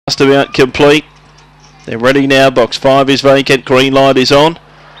Just about complete. They're ready now. Box 5 is vacant. Green light is on.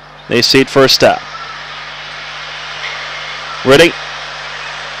 They're set for a start. Ready.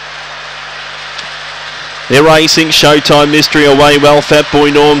 They're racing. Showtime Mystery away well. Fat Boy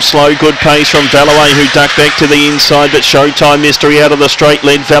Norm slow. Good pace from Valloway, who ducked back to the inside, but Showtime Mystery out of the straight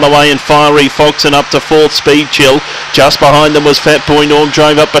led Valloway and Fiery Fox, and up to 4th Speed Chill. Just behind them was Fat Boy Norm.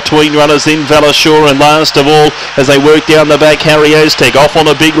 Drove up between runners, then Valashore, and last of all, as they work down the back, Harry Aztec off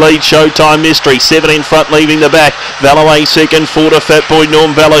on a big lead. Showtime Mystery 7 in front, leaving the back. Valloway second, 4 to Fat Boy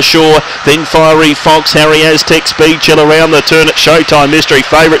Norm, Valashore, then Fiery Fox, Harry Aztec, Speed Chill around the turn at Showtime Mystery.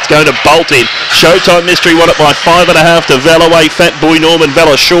 Favourites going to bolt in. Showtime Mystery won it by 5.5 to Valloway, Fat Boy Norm and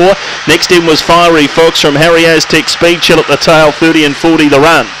Valashore. Next in was Fiery Fox from Harry Aztec, Speed Chill at the tail, 30 and 40 the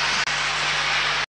run.